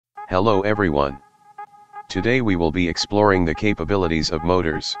Hello everyone. Today we will be exploring the capabilities of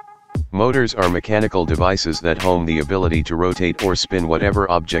motors. Motors are mechanical devices that home the ability to rotate or spin whatever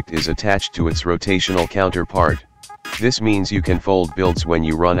object is attached to its rotational counterpart. This means you can fold builds when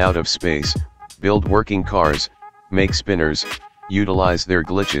you run out of space, build working cars, make spinners, utilize their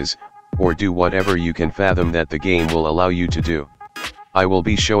glitches, or do whatever you can fathom that the game will allow you to do. I will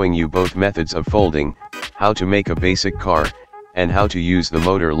be showing you both methods of folding, how to make a basic car, and how to use the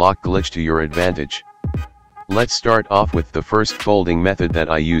motor lock glitch to your advantage. Let's start off with the first folding method that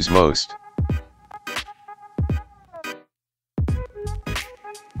I use most.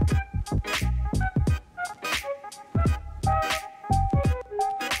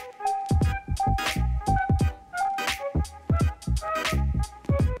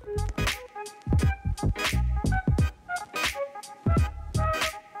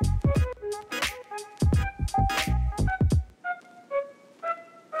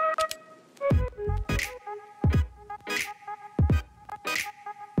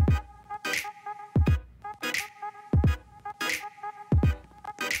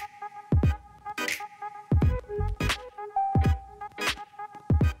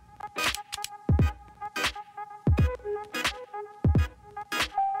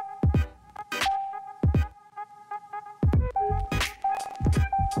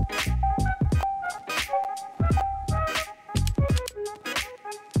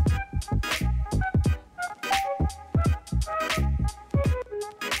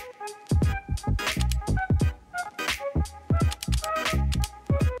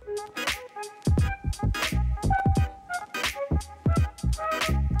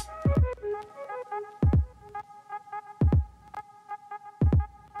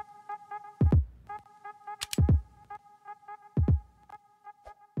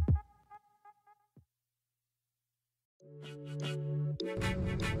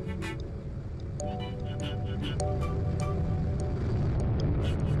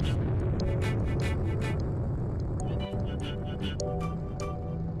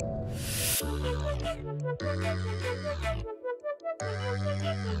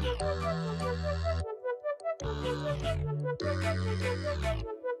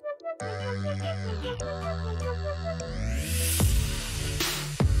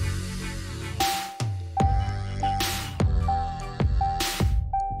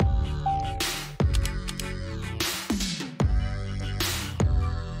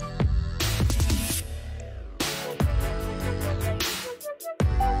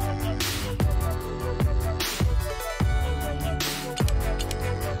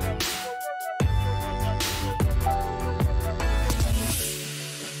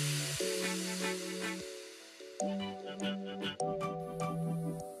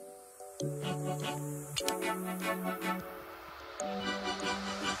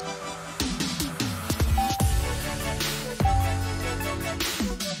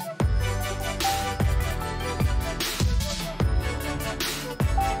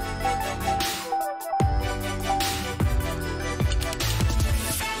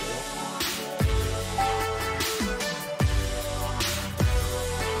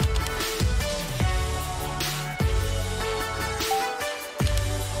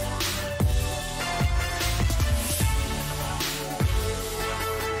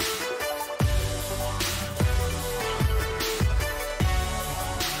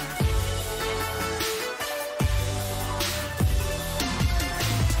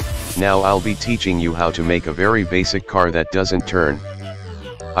 Now I'll be teaching you how to make a very basic car that doesn't turn.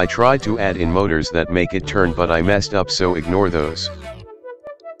 I tried to add in motors that make it turn, but I messed up, so ignore those.